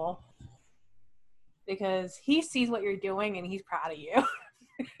approval because he sees what you're doing and he's proud of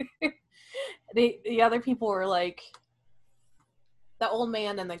you. The other people were like, the old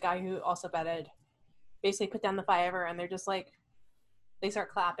man and the guy who also betted basically put down the $5 and they're just like, they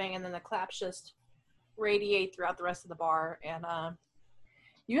start clapping, and then the claps just radiate throughout the rest of the bar. And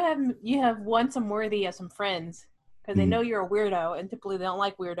you have won some worthy of some friends because they know you're a weirdo, and typically they don't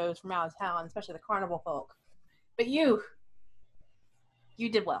like weirdos from out of town, especially the carnival folk. But you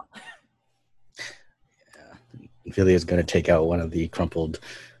did well. Yeah. Philia's going to take out one of the crumpled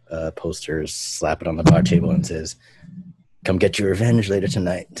posters, slap it on the bar table, and says, "Come get your revenge later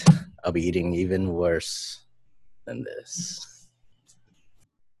tonight. I'll be eating even worse than this."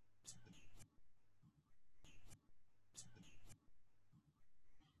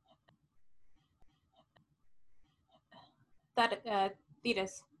 That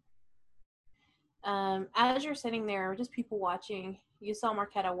Thetis. As you're sitting there, just people watching, you saw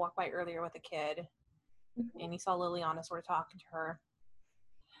Marquetta walk by earlier with a kid, and you saw Liliana sort of talking to her.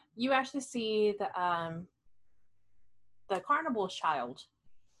 You actually see the carnival's child,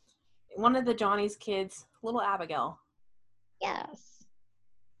 one of the Johnny's kids, little Abigail. Yes.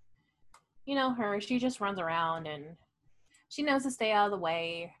 You know her. She just runs around, and she knows to stay out of the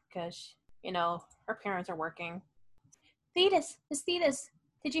way because, her parents are working. Thetis, Miss Thetis,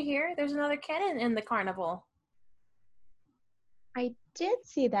 did you hear? There's another kid in the carnival. I did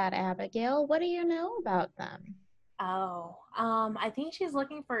see that, Abigail. What do you know about them? Oh, I think she's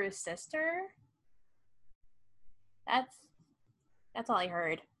looking for his sister. That's all I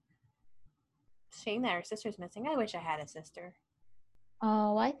heard. Shame that her sister's missing. I wish I had a sister.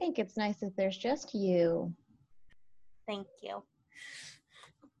 Oh, I think it's nice that there's just you. Thank you.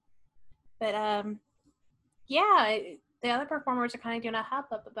 But yeah, the other performers are kind of doing a hop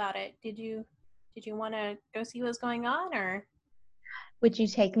up about it. Did you want to go see what's going on, or would you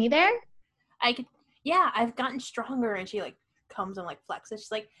take me there? I could. Yeah, I've gotten stronger, and she comes and flexes.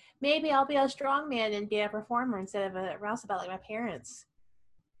 She's like, maybe I'll be a strong man and be a performer instead of a roustabout like my parents.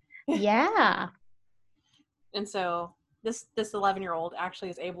 Yeah. And so this 11-year-old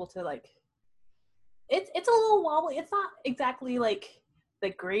actually is able to it's a little wobbly. It's not exactly the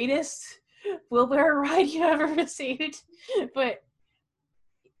greatest wheelbarrow ride you've ever received, but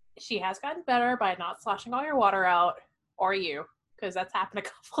she has gotten better by not sloshing all your water out, or you, because that's happened a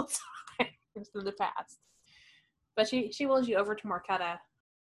couple of times in the past. But she wheels you over to Marquetta.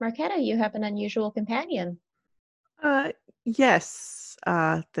 Marquetta, you have an unusual companion. Yes.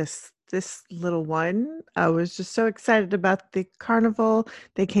 This little one was just so excited about the carnival.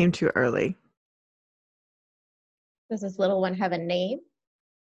 They came too early. Does this little one have a name?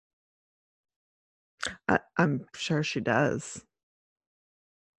 I'm sure she does.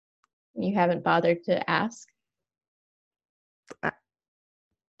 You haven't bothered to ask?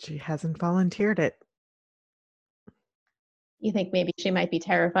 She hasn't volunteered it. You think maybe she might be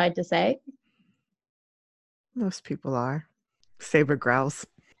terrified to say? Most people are. Saber growls.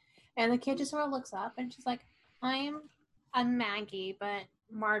 And the kid just sort of looks up and she's like, I'm Maggie, but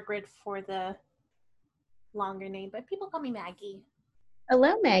Margaret for the longer name, but people call me Maggie.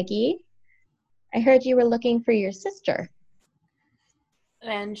 Hello, Maggie. I heard you were looking for your sister.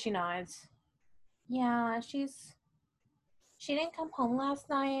 And she nods. Yeah, she didn't come home last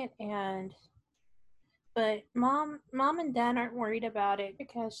night, but mom and dad aren't worried about it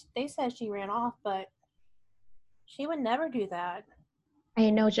because they said she ran off, but she would never do that. I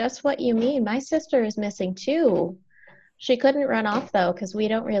know just what you mean. My sister is missing too. She couldn't run off though because we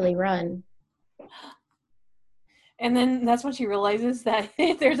don't really run. And then that's when she realizes that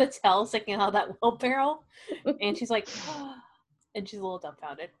there's a tail sticking out of that wheelbarrow, and she's like, oh, and she's a little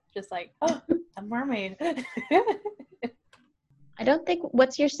dumbfounded, just like, oh, a mermaid. I don't think.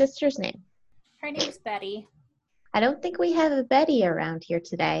 What's your sister's name? Her name's Betty. I don't think we have a Betty around here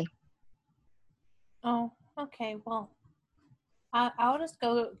today. Oh, okay. Well, I'll just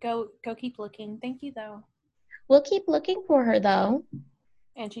go keep looking. Thank you, though. We'll keep looking for her, though.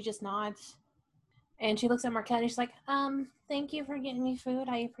 And she just nods. And she looks at Marquette and she's like, thank you for getting me food.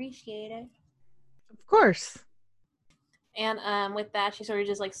 I appreciate it. Of course. And with that, she sort of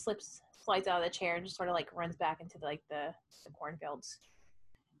just slides out of the chair and just sort of runs back into the cornfields.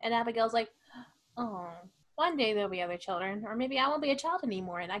 And Abigail's like, oh, one day there'll be other children, or maybe I won't be a child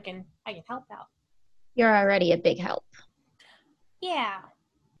anymore, and I can help out. You're already a big help. Yeah.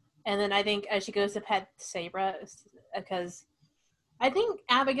 And then I think as she goes to pet Sabra, because I think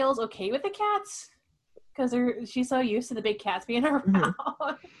Abigail's okay with the cats, because she's so used to the big cats being around.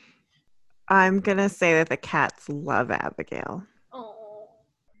 Mm-hmm. I'm gonna say that the cats love Abigail. Oh,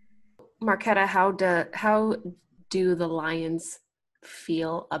 Marquetta, how do the lions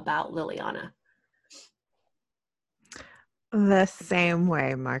feel about Liliana? The same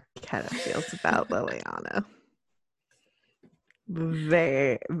way Marquetta feels about Liliana.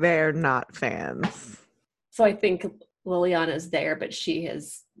 They're not fans. So I think Liliana's there, but she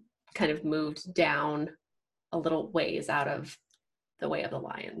has kind of moved down a little ways out of the way of the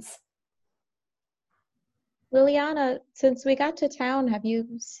lions. Liliana, since we got to town, have you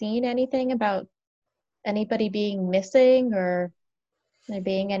seen anything about anybody being missing or there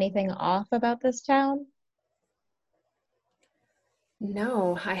being anything off about this town?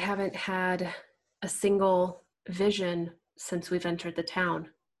 No, I haven't had a single vision since we've entered the town.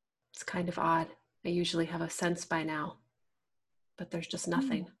 It's kind of odd. I usually have a sense by now, but there's just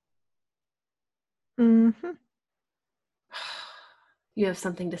nothing. Mm-hmm. You have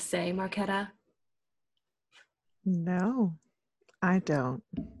something to say, Marquetta? No, I don't.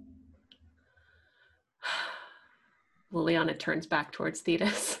 Liliana turns back towards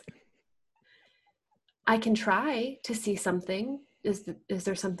Thetis. I can try to see something. Is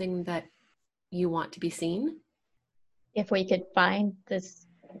there something that you want to be seen? If we could find this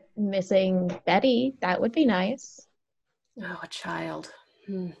missing Betty, that would be nice. Oh, a child.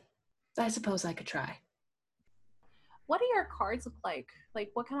 I suppose I could try. What do your cards look like?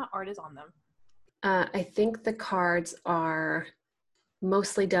 Like, what kind of art is on them? I think the cards are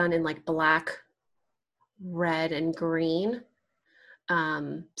mostly done in like black, red, and green.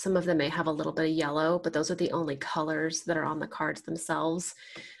 Some of them may have a little bit of yellow, but those are the only colors that are on the cards themselves.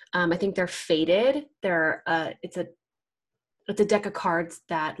 I think they're faded. It's a deck of cards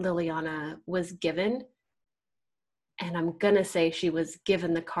that Liliana was given. And I'm gonna say she was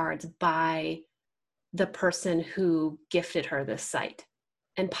given the cards by the person who gifted her this site.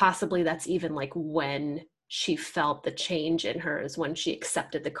 And possibly that's even like when she felt the change in her, is when she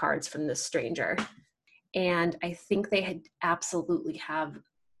accepted the cards from this stranger. And I think they had absolutely have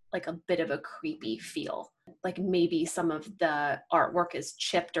like a bit of a creepy feel. Like maybe some of the artwork is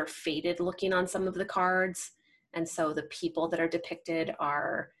chipped or faded looking on some of the cards. And so the people that are depicted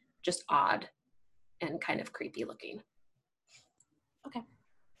are just odd and kind of creepy looking. Okay.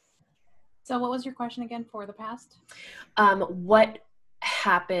 So what was your question again for the past? What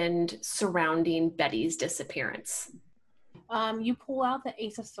happened surrounding Betty's disappearance? You pull out the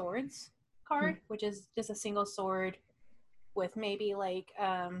Ace of Swords card, which is just a single sword with maybe like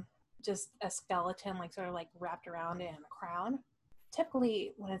just a skeleton like sort of like wrapped around it and a crown.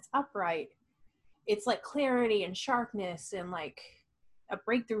 Typically when it's upright, it's like clarity and sharpness and like a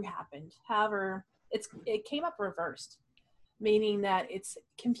breakthrough happened. However, it came up reversed, meaning that it's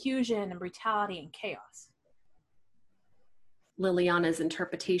confusion and brutality and chaos. Liliana's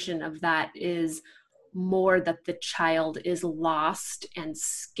interpretation of that is more that the child is lost and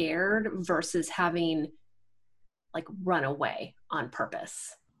scared versus having like run away on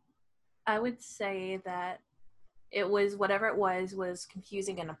purpose. I would say that it was whatever it was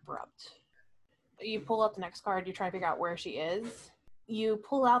confusing and abrupt. You pull out the next card, you try to figure out where she is. You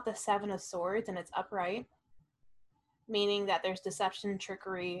pull out the Seven of Swords and it's upright, meaning that there's deception and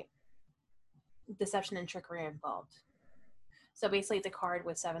trickery involved. So basically it's a card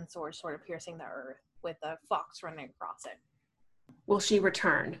with 7 swords sort of piercing the earth with a fox running across it. Will she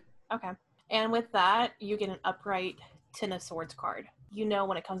return? Okay. And with that, you get an upright Ten of Swords card. You know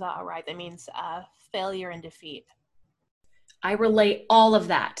when it comes out outright, that means failure and defeat. I relate all of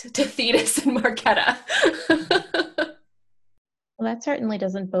that to Thetis and Marquetta. Well, that certainly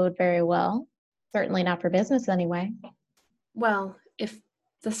doesn't bode very well. Certainly not for business anyway. Well, if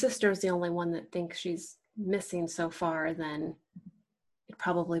the sister's the only one that thinks she's missing so far, then it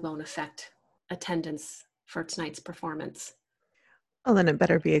probably won't affect attendance for tonight's performance. Well, then it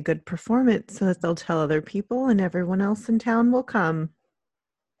better be a good performance so that they'll tell other people and everyone else in town will come.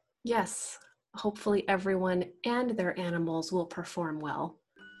 Yes, hopefully everyone and their animals will perform well.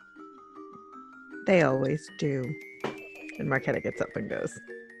 They always do. And Marquetta gets up and goes.